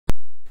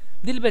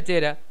ദിൽ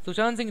ബച്ചേര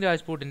സുശാന്ത് സിംഗ്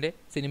രാജ്പൂട്ടിൻ്റെ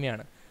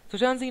സിനിമയാണ്.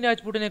 സുശാന്ത് സിംഗ്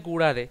രാജ്പൂട്ടിനെ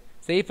കൂടാതെ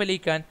സെയ്ഫ് അലി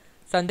ഖാൻ,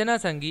 സഞ്ജന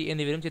സംഗി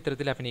എന്നിവരും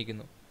ചിത്രത്തിൽ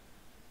അഭിനയിക്കുന്നു.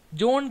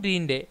 ജോൺ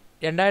ഗ്രീൻ്റെ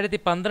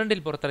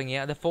 2012 പുറത്തിറങ്ങിയ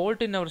the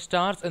fault in our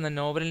stars എന്ന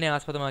നോവലിനെ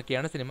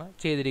ആസ്പദമാക്കിയാണ് സിനിമ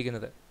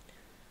ചെയ്തിരിക്കുന്നത്.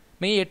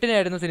 May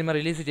 8 cinema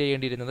release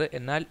ചെയ്യേണ്ടിയിരുന്നത്.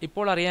 എന്നാൽ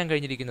ഇപ്പോൾ അറിയാൻ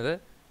കഴിഞ്ഞിരിക്കുന്നത്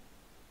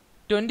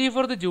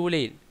 24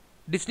 ജൂലൈയിൽ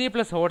ഡിസ്നി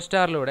പ്ലസ്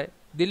ഹോട്ട്സ്റ്റാറിലൂടെ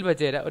ദിൽ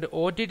ബച്ചേര ഒരു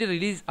OTT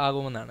റിലീസ്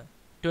ആകുമെന്നാണ്.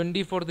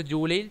 24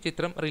 ജൂലൈയിൽ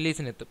ചിത്രം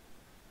റിലീസിനെത്തും.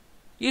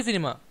 ഈ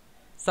സിനിമ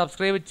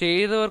സബ്സ്ക്രൈബ്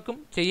ചെയ്തവർക്കും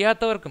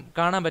ചെയ്യാത്തവർക്കും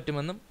കാണാൻ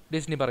പറ്റുമെന്നും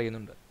ഡിസ്നി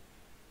പറയുന്നുണ്ട്.